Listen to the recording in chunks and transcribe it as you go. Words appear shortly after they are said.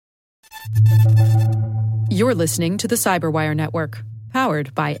You're listening to the Cyberwire Network,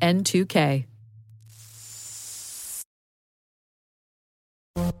 powered by N2K.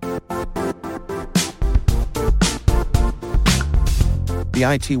 The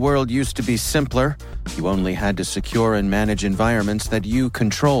IT world used to be simpler. You only had to secure and manage environments that you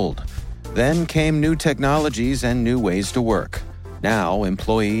controlled. Then came new technologies and new ways to work. Now,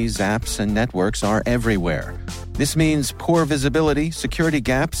 employees, apps, and networks are everywhere. This means poor visibility, security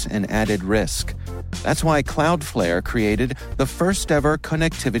gaps, and added risk. That's why Cloudflare created the first-ever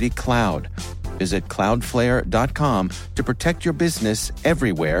connectivity cloud. Visit cloudflare.com to protect your business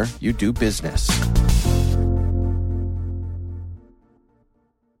everywhere you do business.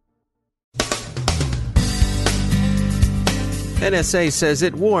 NSA says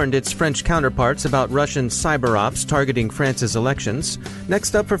it warned its French counterparts about Russian cyber ops targeting France's elections.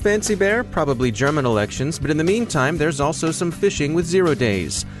 Next up for Fancy Bear, probably German elections, but in the meantime, there's also some phishing with 0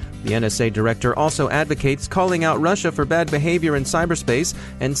 days. The NSA director also advocates calling out Russia for bad behavior in cyberspace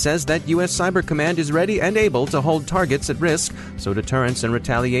and says that U.S. Cyber Command is ready and able to hold targets at risk, so deterrence and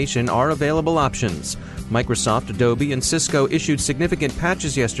retaliation are available options. Microsoft, Adobe, and Cisco issued significant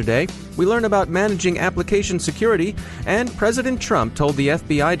patches yesterday. We learn about managing application security, and President Trump told the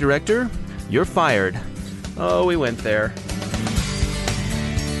FBI director, "You're fired." Oh, we went there.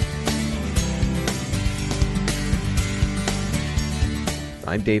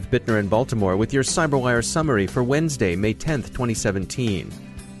 I'm Dave Bittner in Baltimore with your CyberWire summary for Wednesday, May 10th, 2017.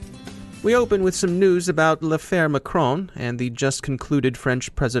 We open with some news about l'affaire Macron and the just-concluded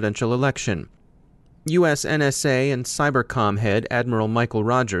French presidential election. U.S. NSA and Cybercom head Admiral Michael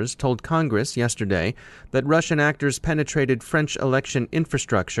Rogers told Congress yesterday that Russian actors penetrated French election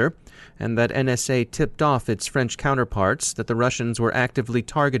infrastructure and that NSA tipped off its French counterparts that the Russians were actively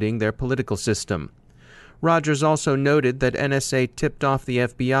targeting their political system. Rogers also noted that NSA tipped off the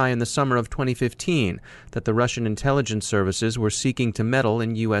FBI in the summer of 2015 that the Russian intelligence services were seeking to meddle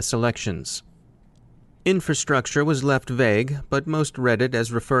in U.S. elections. Infrastructure was left vague, but most read it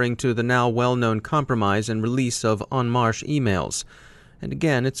as referring to the now well-known compromise and release of En Marche emails. And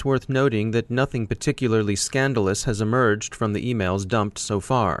again, it's worth noting that nothing particularly scandalous has emerged from the emails dumped so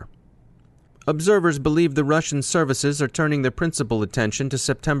far. Observers believe the Russian services are turning their principal attention to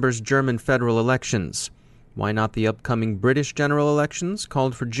September's German federal elections. Why not the upcoming British general elections,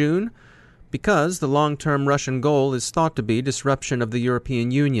 called for June? Because the long-term Russian goal is thought to be disruption of the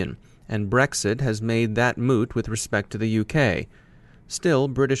European Union, and Brexit has made that moot with respect to the UK. Still,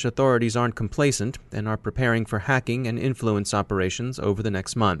 British authorities aren't complacent and are preparing for hacking and influence operations over the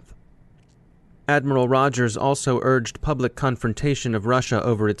next month. Admiral Rogers also urged public confrontation of Russia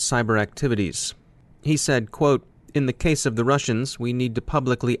over its cyber activities. He said, quote, "In the case of the Russians, we need to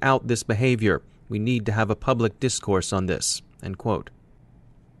publicly out this behavior. We need to have a public discourse on this," end quote.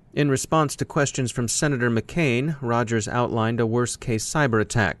 In response to questions from Senator McCain, Rogers outlined a worst-case cyber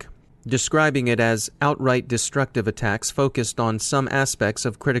attack, describing it as outright destructive attacks focused on some aspects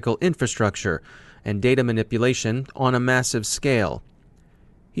of critical infrastructure and data manipulation on a massive scale.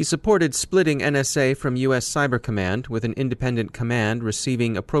 He supported splitting NSA from U.S. Cyber Command with an independent command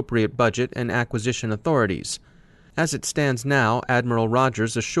receiving appropriate budget and acquisition authorities. As it stands now, Admiral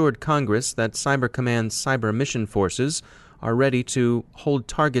Rogers assured Congress that Cyber Command's cyber mission forces are ready to hold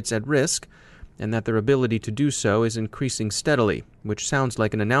targets at risk and that their ability to do so is increasing steadily, which sounds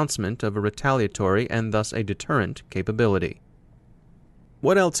like an announcement of a retaliatory and thus a deterrent capability.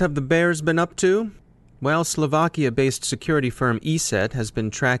 What else have the Bears been up to? Well, Slovakia-based security firm ESET has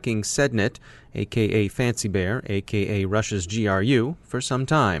been tracking SEDNet, aka Fancy Bear, aka Russia's GRU, for some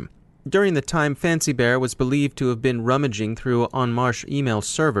time. During the time Fancy Bear was believed to have been rummaging through En Marche email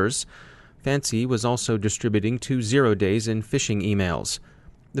servers, Fancy was also distributing 2 0 days in phishing emails.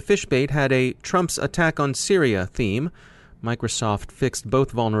 The phishbait had a Trump's attack on Syria theme. Microsoft fixed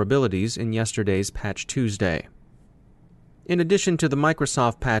both vulnerabilities in yesterday's Patch Tuesday. In addition to the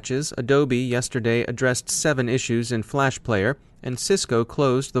Microsoft patches, Adobe yesterday addressed 7 issues in Flash Player, and Cisco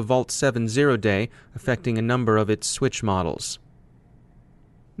closed the Vault 7 0-day, affecting a number of its switch models.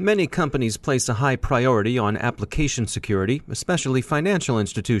 Many companies place a high priority on application security, especially financial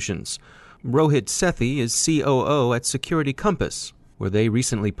institutions. Rohit Sethi is COO at Security Compass, where they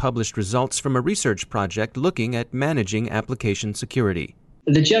recently published results from a research project looking at managing application security.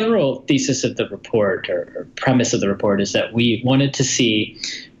 The general thesis of the report or premise of the report is that we wanted to see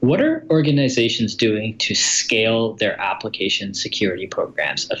what are organizations doing to scale their application security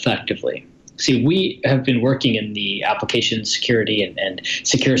programs effectively. See, we have been working in the application security and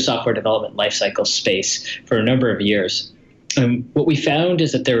secure software development lifecycle space for a number of years. And what we found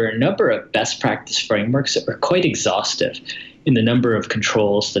is that there were a number of best practice frameworks that were quite exhaustive in the number of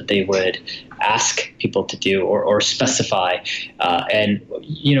controls that they would ask people to do or specify. And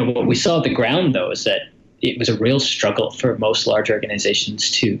what we saw at the ground, though, is that it was a real struggle for most large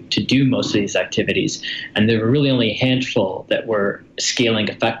organizations to do most of these activities. And there were really only a handful that were scaling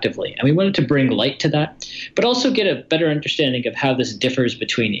effectively. And we wanted to bring light to that, but also get a better understanding of how this differs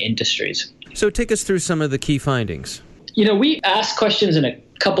between industries. So take us through some of the key findings. We asked questions in a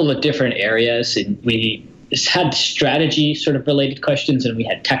couple of different areas, and we had strategy sort of related questions and we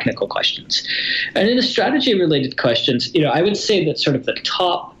had technical questions. And in the strategy related questions, I would say that sort of the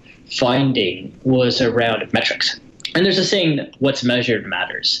top finding was around metrics. And there's a saying that what's measured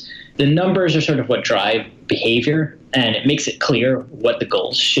matters. The numbers are sort of what drive behavior, and it makes it clear what the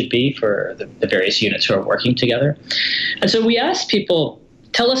goals should be for the various units who are working together. And so we asked people,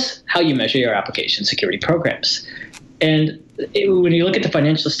 tell us how you measure your application security programs. And when you look at the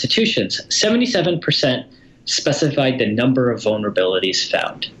financial institutions, 77% specified the number of vulnerabilities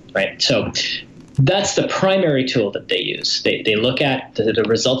found, right? So that's the primary tool that they use. They look at the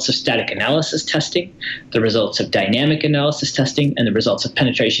results of static analysis testing, the results of dynamic analysis testing, and the results of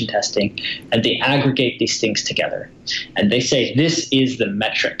penetration testing, and they aggregate these things together. And they say, this is the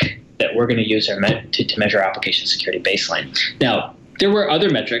metric that we're going to use to measure application security baseline. Now, there were other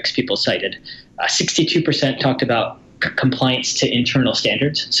metrics people cited. 62% talked about compliance to internal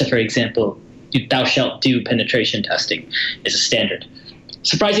standards. So, for example, thou shalt do penetration testing is a standard.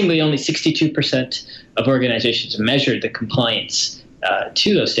 Surprisingly, only 62% of organizations measured the compliance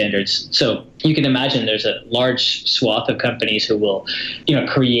to those standards. So you can imagine there's a large swath of companies who will,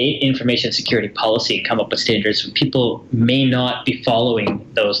 create information security policy and come up with standards when people may not be following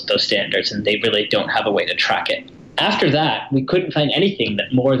those standards, and they really don't have a way to track it. After that, we couldn't find anything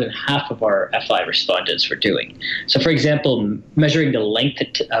that more than half of our FI respondents were doing. So, for example, measuring the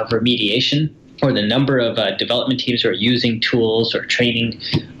length of remediation, or the number of development teams who are using tools or training.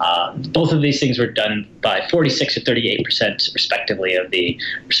 Both of these things were done by 46 or 38% respectively of the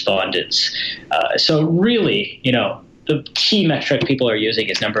respondents. So really, the key metric people are using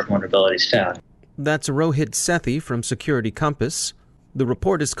is number of vulnerabilities found. That's Rohit Sethi from Security Compass. The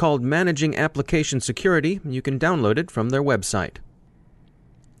report is called Managing Application Security. You can download it from their website.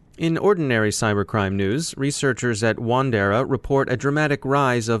 In ordinary cybercrime news, researchers at Wandera report a dramatic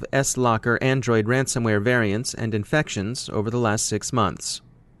rise of SLocker Android ransomware variants and infections over the last 6 months.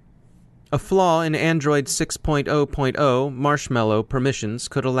 A flaw in Android 6.0.0 Marshmallow permissions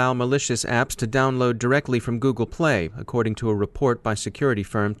could allow malicious apps to download directly from Google Play, according to a report by security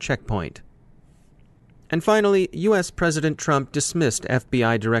firm Checkpoint. And finally, U.S. President Trump dismissed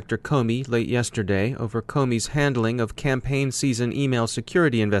FBI Director Comey late yesterday over Comey's handling of campaign season email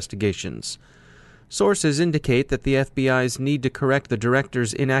security investigations. Sources indicate that the FBI's need to correct the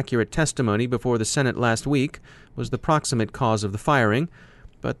director's inaccurate testimony before the Senate last week was the proximate cause of the firing,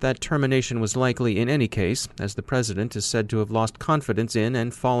 but that termination was likely in any case, as the president is said to have lost confidence in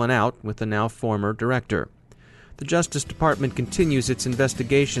and fallen out with the now former director. The Justice Department continues its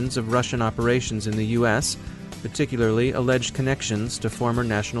investigations of Russian operations in the U.S., particularly alleged connections to former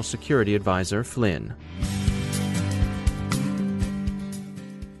National Security Advisor Flynn.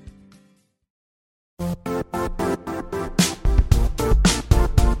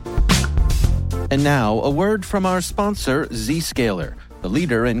 And now, a word from our sponsor, Zscaler, the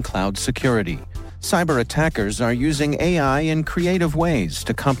leader in cloud security. Cyber attackers are using AI in creative ways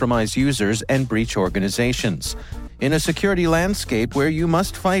to compromise users and breach organizations. In a security landscape where you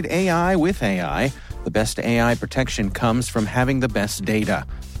must fight AI with AI, the best AI protection comes from having the best data.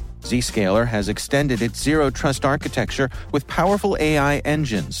 Zscaler has extended its Zero Trust architecture with powerful AI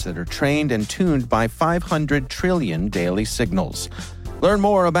engines that are trained and tuned by 500 trillion daily signals. Learn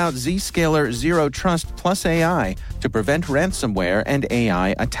more about Zscaler Zero Trust Plus AI to prevent ransomware and AI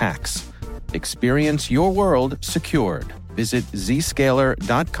attacks. Experience your world secured. Visit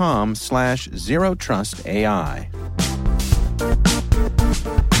zscaler.com/zerotrustai.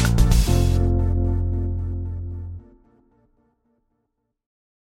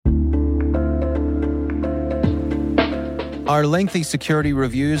 Are lengthy security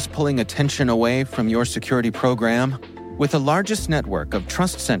reviews pulling attention away from your security program? With the largest network of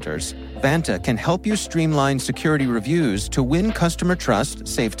trust centers, Vanta can help you streamline security reviews to win customer trust,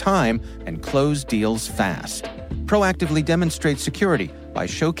 save time, and close deals fast. Proactively demonstrate security by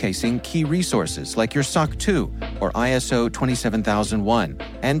showcasing key resources like your SOC 2 or ISO 27001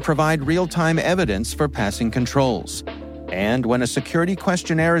 and provide real-time evidence for passing controls. And when a security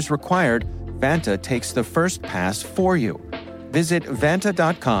questionnaire is required, Vanta takes the first pass for you. Visit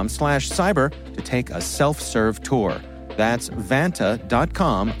vanta.com/cyber to take a self-serve tour. That's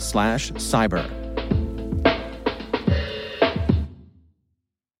vanta.com/cyber.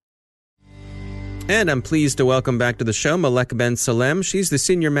 And I'm pleased to welcome back to the show Malek Ben Salem. She's the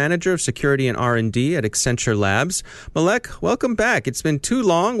Senior Manager of Security and R&D at Accenture Labs. Malek, welcome back. It's been too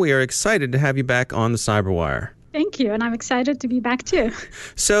long. We are excited to have you back on the Cyberwire. Thank you, and I'm excited to be back too.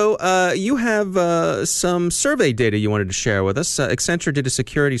 So you have some survey data you wanted to share with us. Accenture did a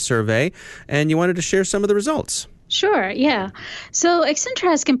security survey, and you wanted to share some of the results. Sure, yeah. So Accenture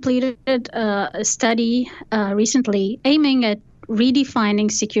has completed a study recently aiming at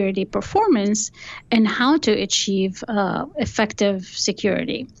redefining security performance and how to achieve effective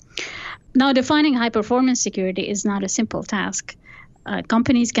security. Now, defining high-performance security is not a simple task.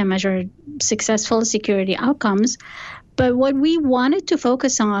 Companies can measure successful security outcomes, but what we wanted to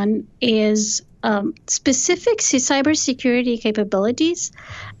focus on is specific cybersecurity capabilities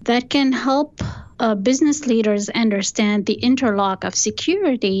that can help business leaders understand the interlock of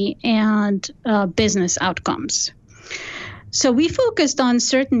security and business outcomes. So we focused on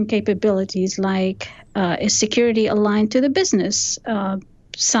certain capabilities like is security aligned to the business,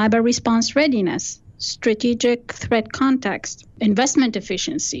 cyber response readiness, strategic threat context, investment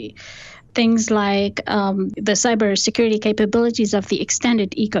efficiency, things like the cybersecurity capabilities of the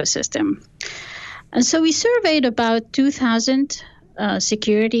extended ecosystem. And so we surveyed about 2,000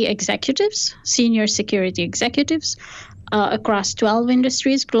 security executives, senior security executives across 12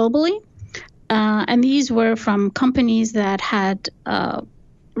 industries globally. And these were from companies that had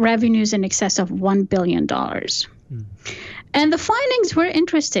revenues in excess of $1 billion. And the findings were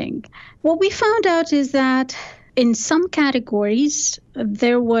interesting. What we found out is that in some categories,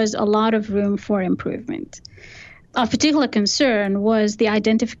 there was a lot of room for improvement. Of particular concern was the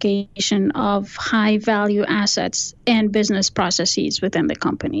identification of high-value assets and business processes within the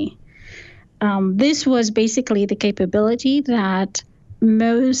company. This was basically the capability that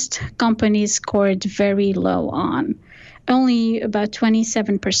most companies scored very low on. Only about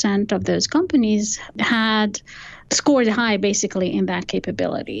 27% of those companies had scored high, basically, in that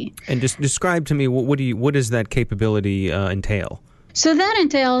capability. And just describe to me, what does that capability entail? So that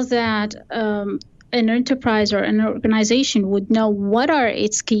entails that an enterprise or an organization would know what are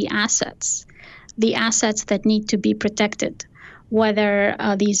its key assets, the assets that need to be protected, whether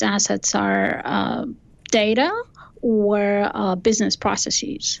these assets are data or business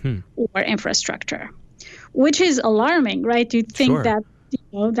processes or infrastructure, which is alarming, right? You'd think that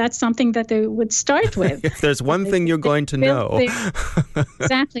that's something that they would start with. If there's one thing you're going to know.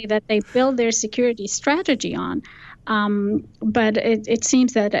 Exactly, that they build their security strategy on. But it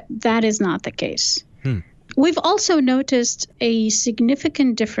seems that that is not the case. We've also noticed a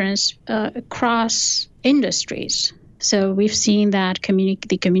significant difference across industries. So we've seen that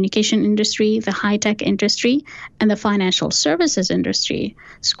the communication industry, the high-tech industry, and the financial services industry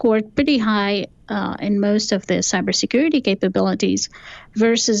scored pretty high in most of the cybersecurity capabilities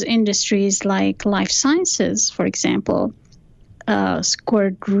versus industries like life sciences, for example,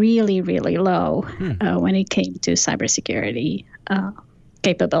 scored really, really low when it came to cybersecurity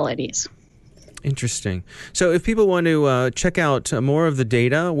capabilities. Interesting. So if people want to check out more of the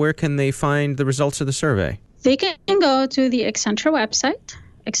data, where can they find the results of the survey? They can go to the Accenture website,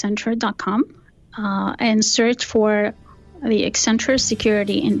 accenture.com, and search for the Accenture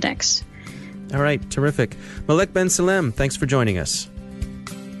Security Index. All right, terrific. Malek Ben Salem, thanks for joining us.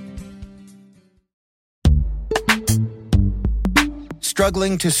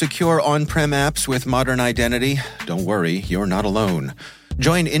 Struggling to secure on-prem apps with modern identity? Don't worry, you're not alone.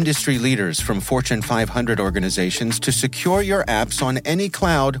 Join industry leaders from Fortune 500 organizations to secure your apps on any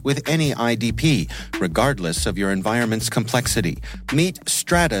cloud with any IDP, regardless of your environment's complexity. Meet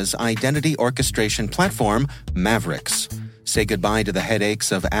Strata's identity orchestration platform, Mavericks. Say goodbye to the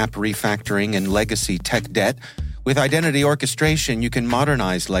headaches of app refactoring and legacy tech debt. With identity orchestration, you can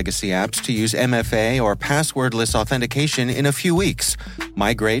modernize legacy apps to use MFA or passwordless authentication in a few weeks,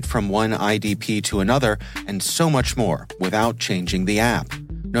 migrate from one IDP to another, and so much more without changing the app.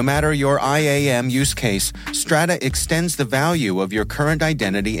 No matter your IAM use case, Strata extends the value of your current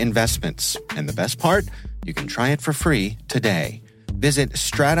identity investments. And the best part? You can try it for free today. Visit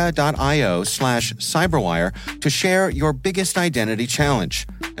strata.io/cyberwire to share your biggest identity challenge,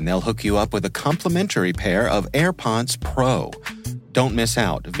 and they'll hook you up with a complimentary pair of AirPods Pro. Don't miss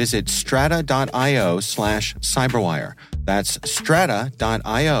out. Visit strata.io/cyberwire. That's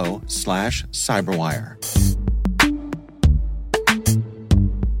strata.io/cyberwire.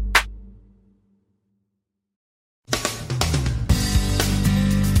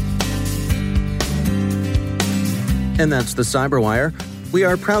 And that's the Cyberwire. We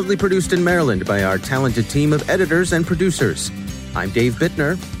are proudly produced in Maryland by our talented team of editors and producers. I'm Dave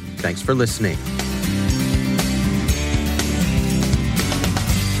Bittner. Thanks for listening.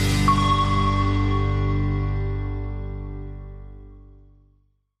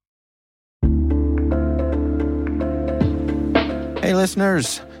 Hey,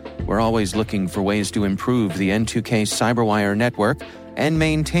 listeners, we're always looking for ways to improve the N2K Cyberwire network and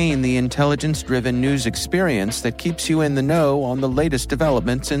maintain the intelligence-driven news experience that keeps you in the know on the latest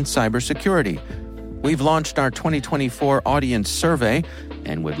developments in cybersecurity. We've launched our 2024 audience survey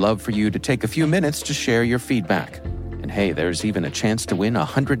and would love for you to take a few minutes to share your feedback. And hey, there's even a chance to win a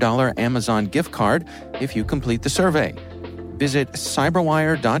 $100 Amazon gift card if you complete the survey. Visit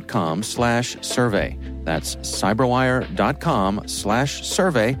cyberwire.com/survey. That's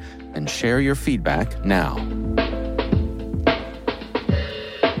cyberwire.com/survey and share your feedback now.